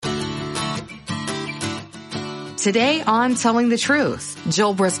Today on Telling the Truth,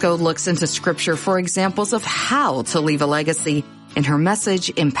 Jill Briscoe looks into scripture for examples of how to leave a legacy in her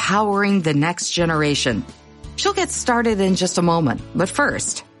message, Empowering the Next Generation. She'll get started in just a moment, but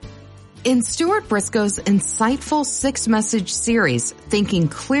first, in Stuart Briscoe's insightful 6-message series, Thinking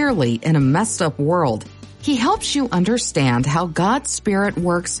Clearly in a Messed Up World, he helps you understand how God's Spirit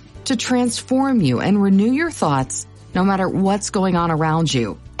works to transform you and renew your thoughts no matter what's going on around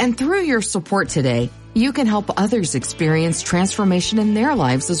you. And through your support today, you can help others experience transformation in their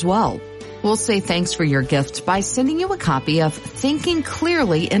lives as well. We'll say thanks for your gift by sending you a copy of Thinking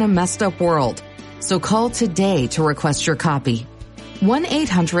Clearly in a Messed Up World. So call today to request your copy.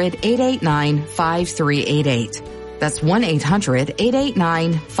 1-800-889-5388. That's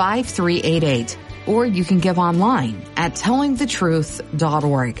 1-800-889-5388. Or you can give online at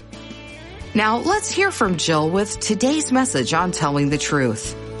tellingthetruth.org. Now let's hear from Jill with today's message on Telling the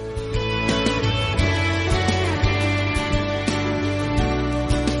Truth.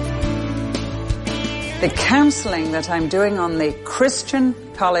 The counseling that I'm doing on the Christian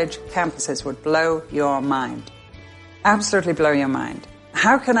college campuses would blow your mind. Absolutely blow your mind.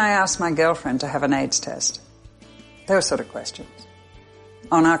 How can I ask my girlfriend to have an AIDS test? Those sort of questions.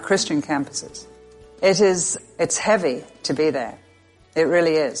 On our Christian campuses. It's heavy to be there. It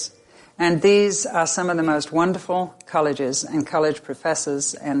really is. And these are some of the most wonderful colleges and college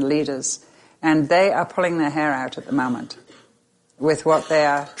professors and leaders. And they are pulling their hair out at the moment with what they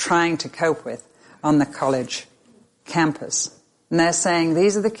are trying to cope with on the college campus. And they're saying,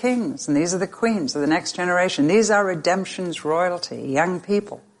 these are the kings and these are the queens of the next generation. These are redemption's royalty, young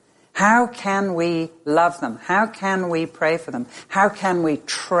people. How can we love them? How can we pray for them? How can we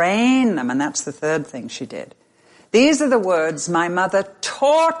train them? And that's the third thing she did. These are the words my mother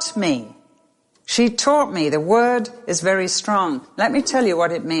taught me. She taught me. The word is very strong. Let me tell you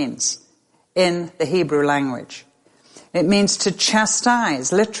what it means in the Hebrew language. It means to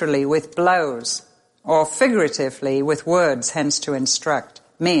chastise, literally with blows, or figuratively with words, hence to instruct.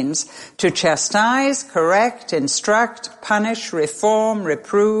 Means to chastise, correct, instruct, punish, reform,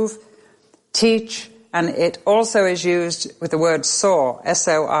 reprove, teach, and it also is used with the word sore,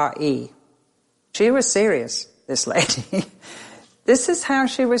 S-O-R-E. She was serious, this lady. This is how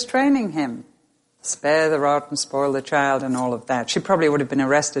she was training him. Spare the rod and spoil the child and all of that. She probably would have been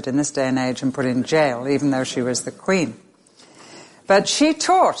arrested in this day and age and put in jail, even though she was the queen. But she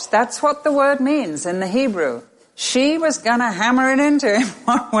taught. That's what the word means in the Hebrew. She was going to hammer it into him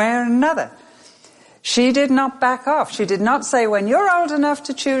one way or another. She did not back off. She did not say, when you're old enough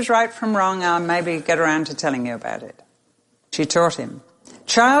to choose right from wrong, I'll maybe get around to telling you about it. She taught him.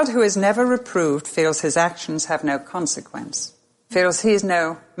 Child who is never reproved feels his actions have no consequence, feels he's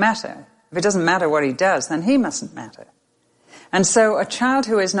no matter. If it doesn't matter what he does, then he mustn't matter. And so a child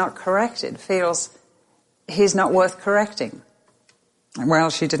who is not corrected feels he's not worth correcting. Well,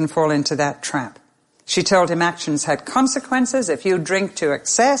 she didn't fall into that trap. She told him actions had consequences. If you drink to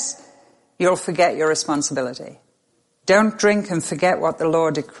excess, you'll forget your responsibility. Don't drink and forget what the law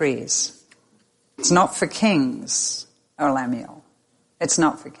decrees. It's not for kings, O Lemuel. It's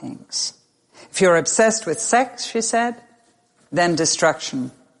not for kings. If you're obsessed with sex, she said, then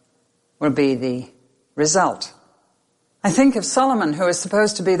destruction will be the result. I think of Solomon, who is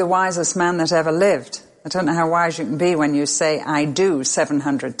supposed to be the wisest man that ever lived. I don't know how wise you can be when you say, I do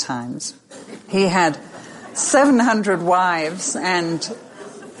 700 times. He had 700 wives and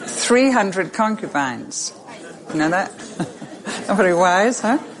 300 concubines. You know that? Not very wise,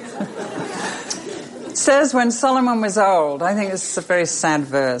 huh? It says when Solomon was old, I think this is a very sad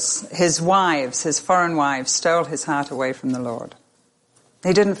verse, his wives, his foreign wives, stole his heart away from the Lord.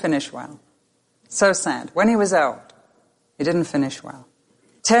 He didn't finish well. So sad. When he was old, he didn't finish well.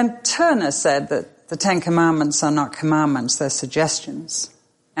 Ted Turner said that the Ten Commandments are not commandments, they're suggestions.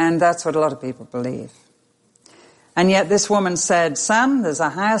 And that's what a lot of people believe. And yet this woman said, son, there's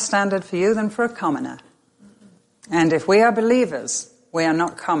a higher standard for you than for a commoner. And if we are believers, we are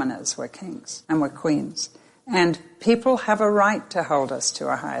not commoners, we're kings and we're queens. And people have a right to hold us to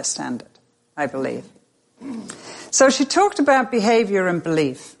a higher standard, I believe. So she talked about behavior and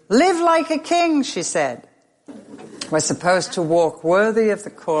belief. Live like a king, she said. We're supposed to walk worthy of the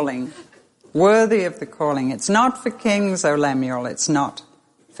calling. Worthy of the calling. It's not for kings, O Lemuel, it's not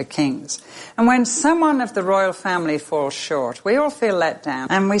for kings. And when someone of the royal family falls short, we all feel let down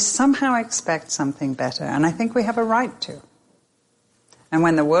and we somehow expect something better. And I think we have a right to. And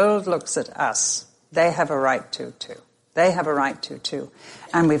when the world looks at us, they have a right to too. They have a right to too.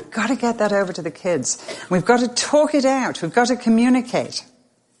 And we've got to get that over to the kids. We've got to talk it out. We've got to communicate.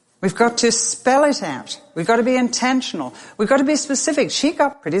 We've got to spell it out. We've got to be intentional. We've got to be specific. She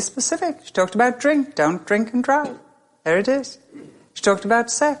got pretty specific. She talked about drink. Don't drink and drive. There it is. She talked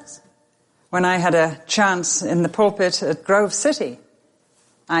about sex. When I had a chance in the pulpit at Grove City,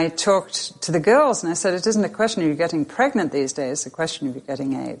 I talked to the girls and I said, it isn't a question of you getting pregnant these days, it's a question of you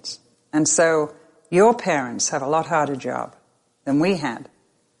getting AIDS. And so your parents have a lot harder job than we had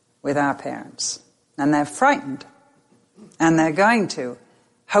with our parents. And they're frightened. And they're going to,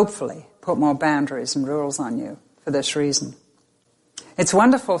 hopefully, put more boundaries and rules on you for this reason. It's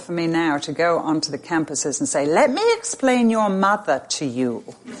wonderful for me now to go onto the campuses and say, let me explain your mother to you.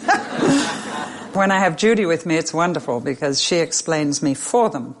 When I have Judy with me, it's wonderful because she explains me for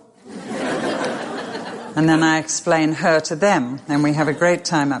them. And then I explain her to them, and we have a great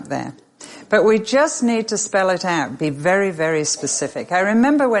time up there. But we just need to spell it out, be very, very specific. I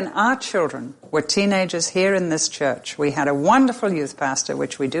remember when our children were teenagers here in this church, we had a wonderful youth pastor,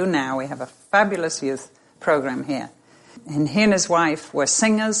 which we do now. We have a fabulous youth program here. And he and his wife were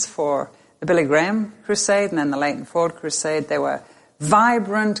singers for the Billy Graham Crusade and then the Leighton Ford Crusade. They were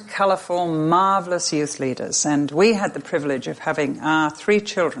vibrant, colourful, marvellous youth leaders. And we had the privilege of having our 3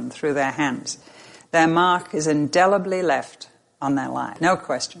 children through their hands. Their mark is indelibly left on their life, no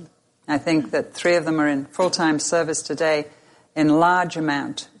question. I think that 3 of them are in full-time service today in large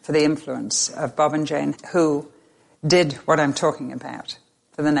amount for the influence of Bob and Jane, who did what I'm talking about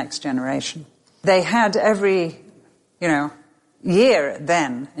for the next generation. They had every, year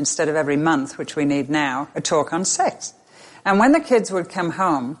then, instead of every month, which we need now, a talk on sex. And when the kids would come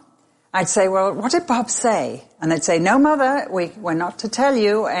home, I'd say, well, what did Bob say? And they'd say, no, Mother, we're not to tell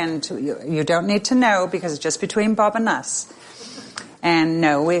you, and you don't need to know because it's just between Bob and us. And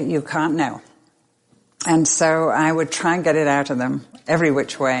no, you can't know. And so I would try and get it out of them every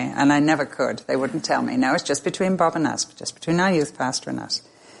which way, and I never could. They wouldn't tell me. No, it's just between Bob and us, just between our youth pastor and us.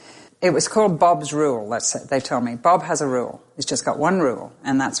 It was called Bob's Rule, they told me. Bob has a rule. He's just got one rule,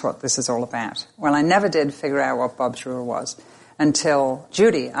 and that's what this is all about. Well, I never did figure out what Bob's rule was until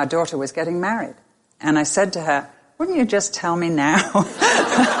Judy, our daughter, was getting married. And I said to her, wouldn't you just tell me now?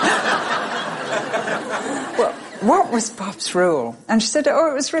 What was Bob's rule? And she said, it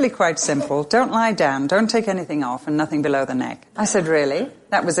was really quite simple. Don't lie down, don't take anything off, and nothing below the neck. I said, really?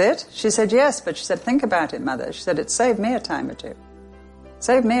 That was it? She said, yes, but she said, think about it, Mother. She said, it saved me a time or two.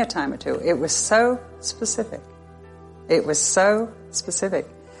 Saved me a time or two. It was so specific. It was so specific.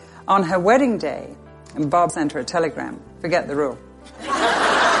 On her wedding day, and Bob sent her a telegram, forget the rule.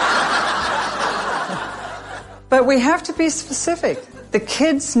 But we have to be specific. The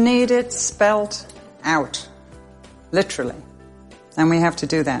kids need it spelt out. Literally. And we have to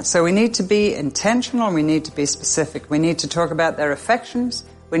do that. So we need to be intentional and we need to be specific. We need to talk about their affections.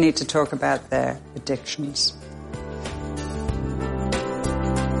 We need to talk about their addictions.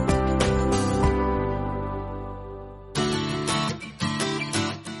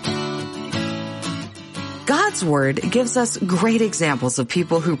 God's Word gives us great examples of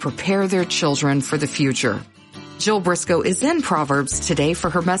people who prepare their children for the future. Jill Briscoe is in Proverbs today for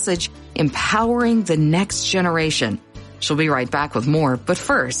her message, Empowering the Next Generation. She'll be right back with more, but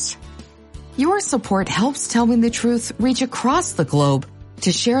first, your support helps Telling the Truth reach across the globe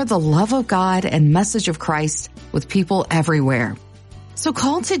to share the love of God and message of Christ with people everywhere. So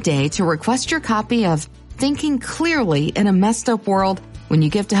call today to request your copy of Thinking Clearly in a Messed Up World when you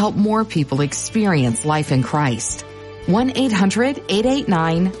give to help more people experience life in Christ.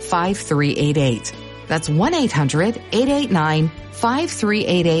 1-800-889-5388. That's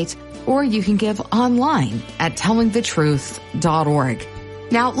 1-800-889-5388, or you can give online at tellingthetruth.org.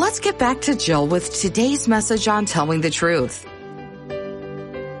 Now let's get back to Jill with today's message on Telling the Truth.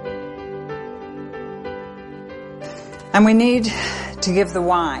 And we need to give the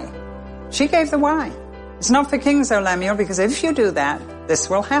why. She gave the why. It's not for kings, O Lemuel, because if you do that, this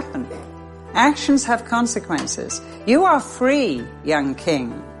will happen. Actions have consequences. You are free, young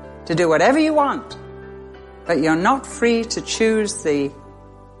king, to do whatever you want. But you're not free to choose the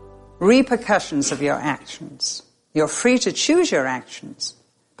repercussions of your actions. You're free to choose your actions,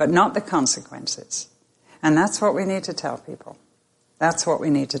 but not the consequences. And that's what we need to tell people. That's what we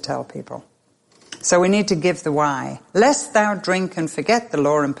need to tell people. So we need to give the why. Lest thou drink and forget the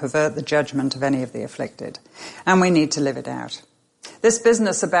law and pervert the judgment of any of the afflicted. And we need to live it out. This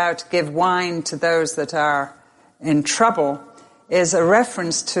business about give wine to those that are in trouble is a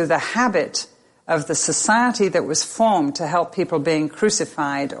reference to the habit of the society that was formed to help people being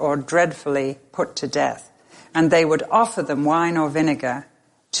crucified or dreadfully put to death. And they would offer them wine or vinegar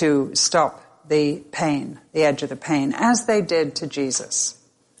to stop the pain, the edge of the pain, as they did to Jesus.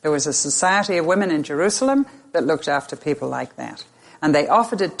 There was a society of women in Jerusalem that looked after people like that. And they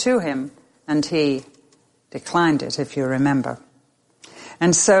offered it to him, and he declined it, if you remember.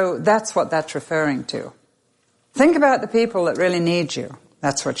 And so that's what that's referring to. Think about the people that really need you.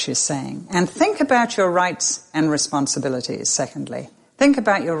 That's what she's saying. And think about your rights and responsibilities, secondly. Think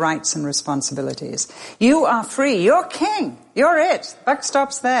about your rights and responsibilities. You are free. You're king. You're it. The buck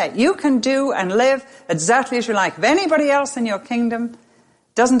stops there. You can do and live exactly as you like. If anybody else in your kingdom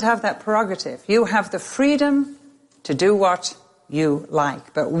doesn't have that prerogative, you have the freedom to do what you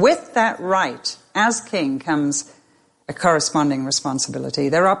like. But with that right, as king, comes a corresponding responsibility.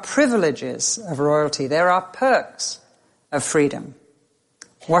 There are privileges of royalty. There are perks of freedom.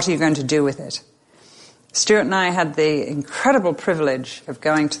 What are you going to do with it? Stuart and I had the incredible privilege of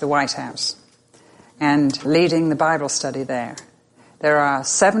going to the White House and leading the Bible study there. There are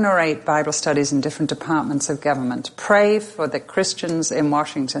 7 or 8 Bible studies in different departments of government. Pray for the Christians in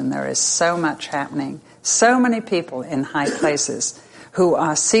Washington. There is so much happening. So many people in high places who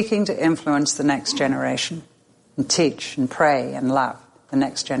are seeking to influence the next generation and teach and pray and love the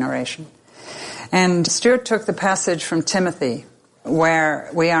next generation. And Stuart took the passage from Timothy where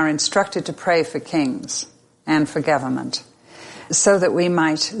we are instructed to pray for kings and for government so that we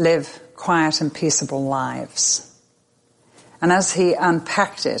might live quiet and peaceable lives. And as he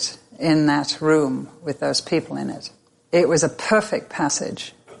unpacked it in that room with those people in it, it was a perfect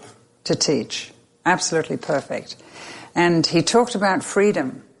passage to teach. Absolutely perfect. And he talked about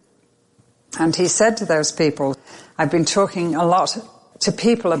freedom. And he said to those people, I've been talking a lot to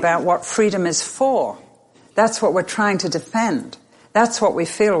people about what freedom is for. That's what we're trying to defend. That's what we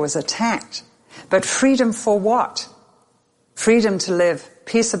feel was attacked. But freedom for what? Freedom to live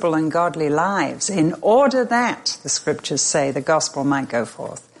peaceable and godly lives in order that, the scriptures say, the gospel might go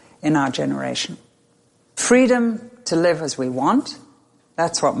forth in our generation. Freedom to live as we want.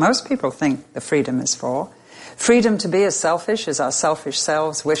 That's what most people think the freedom is for. Freedom to be as selfish as our selfish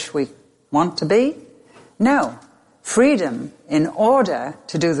selves wish we want to be. No. Freedom in order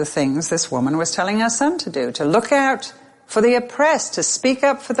to do the things this woman was telling her son to do, to look out for the oppressed, to speak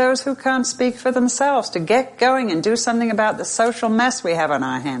up for those who can't speak for themselves, to get going and do something about the social mess we have on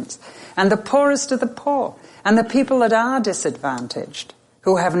our hands, and the poorest of the poor, and the people that are disadvantaged,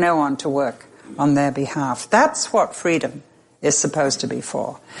 who have no one to work on their behalf. That's what freedom is supposed to be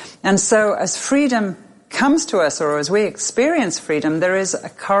for. And so as freedom comes to us, or as we experience freedom, there is a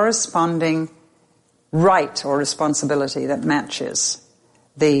corresponding right or responsibility that matches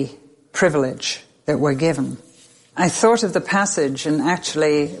the privilege that we're given. I thought of the passage, and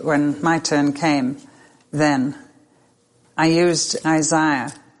actually when my turn came then, I used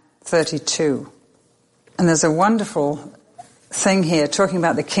Isaiah 32. And there's a wonderful thing here talking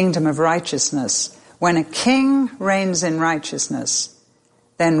about the kingdom of righteousness. When a king reigns in righteousness,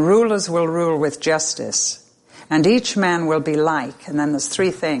 then rulers will rule with justice, and each man will be like, and then there's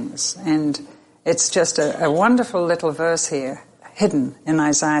 3 things. And it's just a wonderful little verse here, hidden in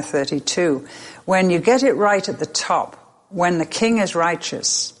Isaiah 32. When you get it right at the top, when the king is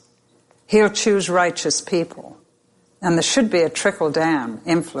righteous, he'll choose righteous people. And there should be a trickle-down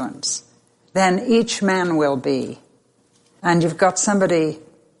influence. Then each man will be. And you've got somebody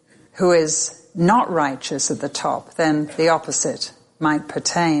who is not righteous at the top, then the opposite might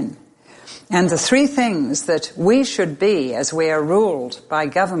pertain. And the 3 things that we should be as we are ruled by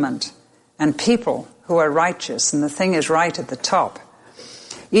government and people who are righteous, and the thing is right at the top.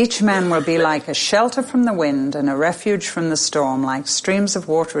 Each man will be like a shelter from the wind and a refuge from the storm, like streams of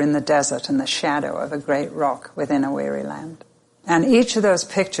water in the desert and the shadow of a great rock within a weary land. And each of those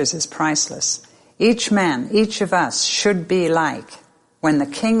pictures is priceless. Each man, each of us should be like, when the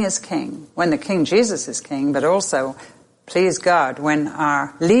king is king, when the King Jesus is king, but also, please God, when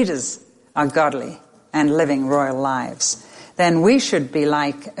our leaders are godly and living royal lives, then we should be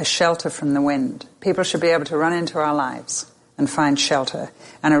like a shelter from the wind. People should be able to run into our lives and find shelter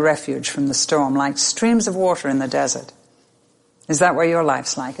and a refuge from the storm, like streams of water in the desert. Is that what your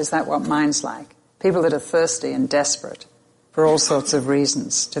life's like? Is that what mine's like? People that are thirsty and desperate for all sorts of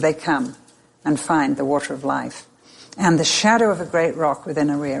reasons, do they come and find the water of life? And the shadow of a great rock within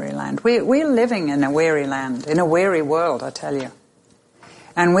a weary land. We're living in a weary land, in a weary world, I tell you.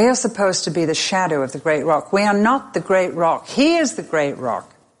 And we are supposed to be the shadow of the great rock. We are not the great rock. He is the great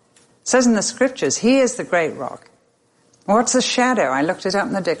rock. It says in the scriptures, He is the great rock. What's a shadow? I looked it up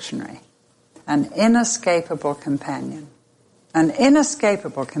in the dictionary. An inescapable companion. An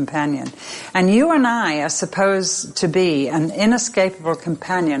inescapable companion. And you and I are supposed to be an inescapable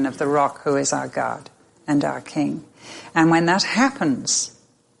companion of the rock who is our God and our King. And when that happens,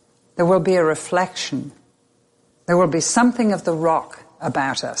 there will be a reflection. There will be something of the rock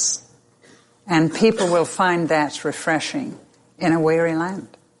about us. And people will find that refreshing in a weary land.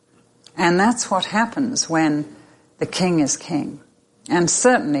 And that's what happens when the King is King. And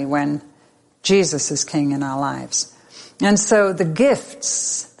certainly when Jesus is King in our lives. And so the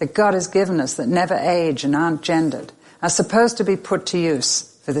gifts that God has given us that never age and aren't gendered are supposed to be put to use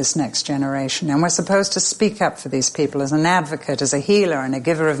for this next generation. And we're supposed to speak up for these people as an advocate, as a healer and a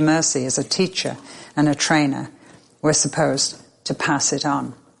giver of mercy, as a teacher and a trainer. We're supposed to pass it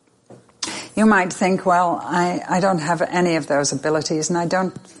on. You might think, well, I don't have any of those abilities and I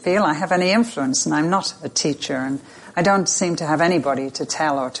don't feel I have any influence and I'm not a teacher and I don't seem to have anybody to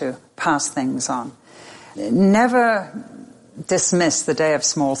tell or to pass things on. Never dismiss the day of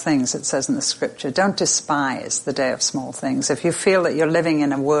small things, it says in the scripture. Don't despise the day of small things. If you feel that you're living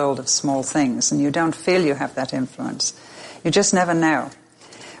in a world of small things and you don't feel you have that influence, you just never know.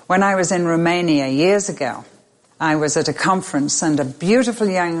 When I was in Romania years ago, I was at a conference and a beautiful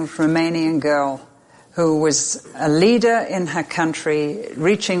young Romanian girl who was a leader in her country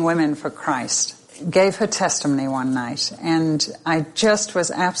reaching women for Christ gave her testimony one night, and I just was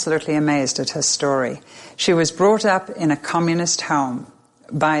absolutely amazed at her story. She was brought up in a communist home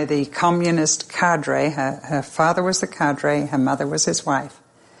by the communist cadre. Her father was the cadre, her mother was his wife.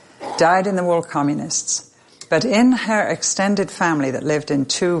 Died in the war communists. But in her extended family that lived in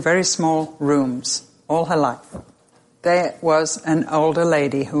 2 very small rooms all her life, there was an older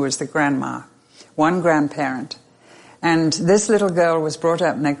lady who was the grandma, one grandparent. And this little girl was brought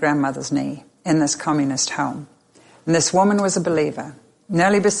up in her grandmother's knee in this communist home. And this woman was a believer,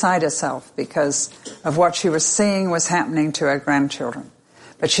 nearly beside herself because of what she was seeing was happening to her grandchildren.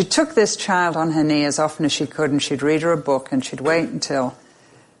 But she took this child on her knee as often as she could, and she'd read her a book, and she'd wait until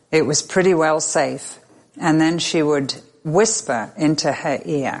it was pretty well safe. And then she would whisper into her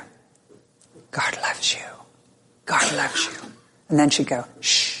ear, "God loves you. God loves you." And then she'd go,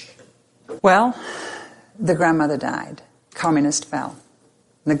 "Shh." Well, the grandmother died. Communist fell.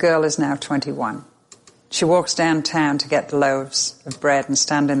 The girl is now 21. She walks downtown to get the loaves of bread and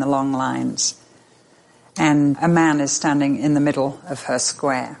stand in the long lines. And a man is standing in the middle of her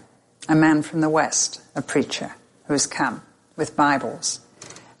square. A man from the West, a preacher, who has come with Bibles.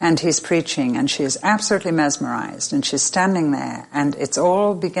 And he's preaching, and she is absolutely mesmerized. And she's standing there, and it's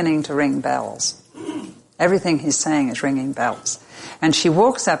all beginning to ring bells. Everything he's saying is ringing bells. And she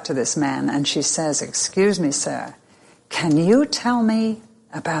walks up to this man, and she says, "Excuse me, sir, can you tell me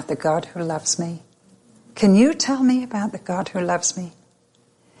about the God who loves me? Can you tell me about the God who loves me?"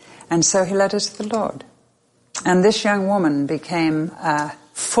 And so he led her to the Lord. And this young woman became a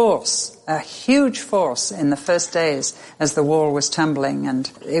force, a huge force in the first days as the wall was tumbling and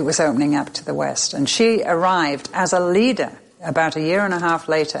it was opening up to the West. And she arrived as a leader about 1.5 years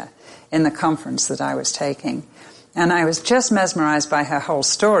later in the conference that I was taking. And I was just mesmerized by her whole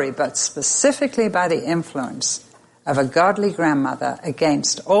story, but specifically by the influence of a godly grandmother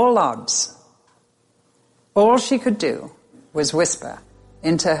against all odds. All she could do was whisper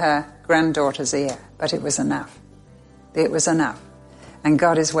into her granddaughter's ear, but it was enough. It was enough. And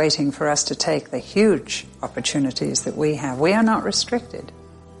God is waiting for us to take the huge opportunities that we have. We are not restricted.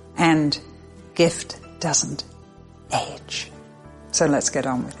 And gift doesn't age. So let's get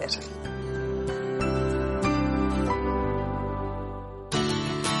on with it.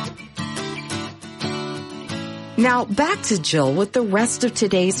 Now back to Jill with the rest of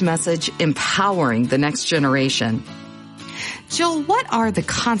today's message, Empowering the Next Generation. Jill, what are the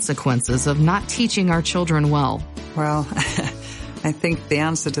consequences of not teaching our children well? Well, I think the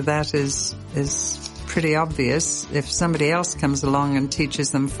answer to that is pretty obvious. If somebody else comes along and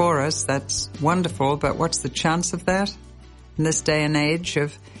teaches them for us, that's wonderful, but what's the chance of that in this day and age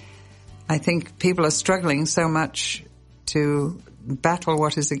of, I think people are struggling so much to battle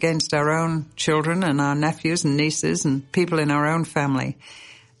what is against our own children and our nephews and nieces and people in our own family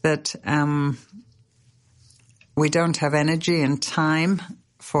that we don't have energy and time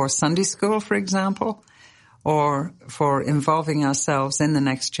for Sunday school, for example, or for involving ourselves in the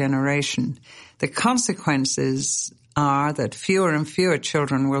next generation. The consequences are that fewer and fewer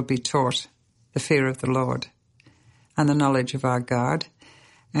children will be taught the fear of the Lord and the knowledge of our God.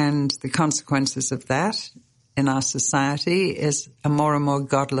 And the consequences of that in our society is a more and more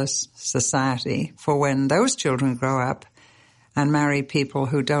godless society. For when those children grow up and marry people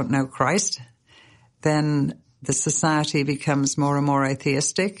who don't know Christ, then the society becomes more and more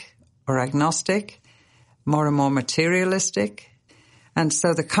atheistic or agnostic, more and more materialistic. And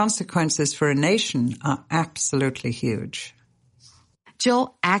so the consequences for a nation are absolutely huge.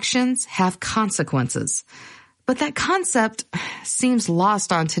 Jill, actions have consequences. But that concept seems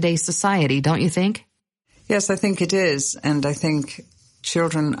lost on today's society, don't you think? Yes, I think it is. And I think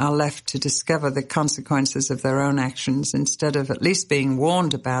children are left to discover the consequences of their own actions instead of at least being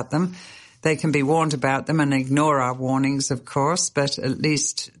warned about them. They can be warned about them and ignore our warnings, of course, but at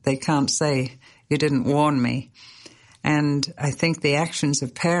least they can't say, you didn't warn me. And I think the actions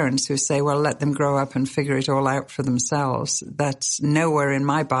of parents who say, well, let them grow up and figure it all out for themselves, that's nowhere in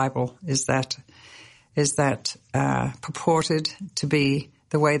my Bible is that purported to be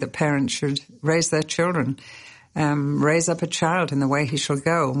the way that parents should raise their children. Raise up a child in the way he shall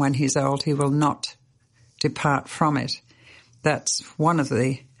go, and when he's old, he will not depart from it. That's one of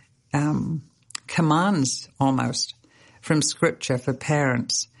the commands almost from Scripture for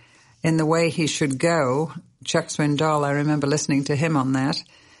parents. In the way he should go, Chuck Swindoll, I remember listening to him on that,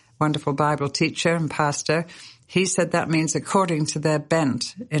 wonderful Bible teacher and pastor. He said that means according to their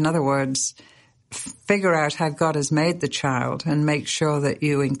bent. In other words, figure out how God has made the child and make sure that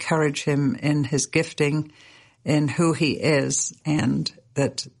you encourage him in his gifting, in who he is, and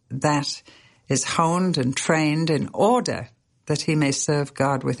that is honed and trained in order that he may serve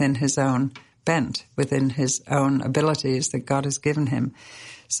God within his own bent, within his own abilities that God has given him.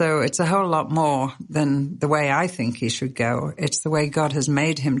 So it's a whole lot more than the way I think he should go. It's the way God has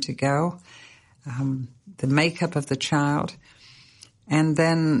made him to go, the makeup of the child, and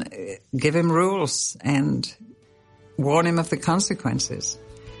then give him rules and warn him of the consequences.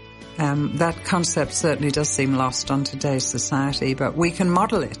 That concept certainly does seem lost on today's society, but we can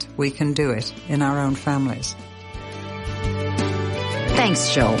model it. We can do it in our own families.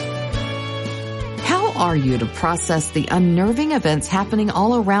 Thanks, Jill. How are you to process the unnerving events happening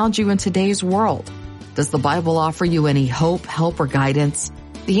all around you in today's world? Does the Bible offer you any hope, help, or guidance?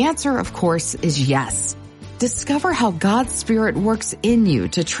 The answer, of course, is yes. Discover how God's Spirit works in you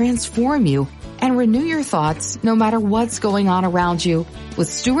to transform you and renew your thoughts no matter what's going on around you with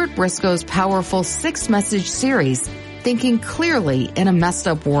Stuart Briscoe's powerful 6-message series, Thinking Clearly in a Messed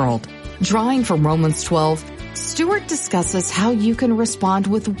Up World. Drawing from Romans 12, Stuart discusses how you can respond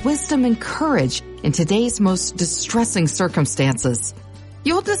with wisdom and courage in today's most distressing circumstances.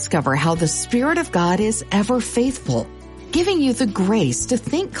 You'll discover how the Spirit of God is ever faithful, giving you the grace to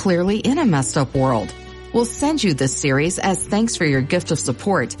think clearly in a messed up world. We'll send you this series as thanks for your gift of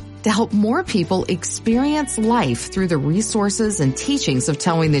support to help more people experience life through the resources and teachings of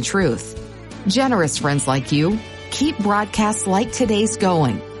telling the truth. Generous friends like you keep broadcasts like today's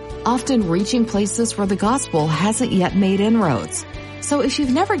going, often reaching places where the gospel hasn't yet made inroads. So if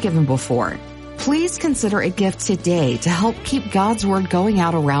you've never given before, please consider a gift today to help keep God's Word going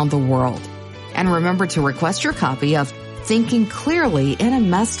out around the world. And remember to request your copy of Thinking Clearly in a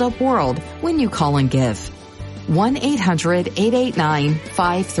Messed Up World when you call and give.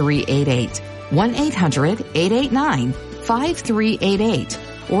 1-800-889-5388.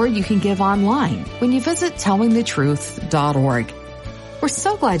 1-800-889-5388. Or you can give online when you visit tellingthetruth.org. We're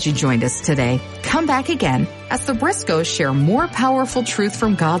so glad you joined us today. Come back again as the Briscoes share more powerful truth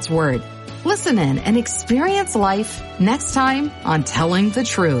from God's Word. Listen in and experience life next time on Telling the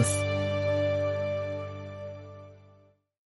Truth.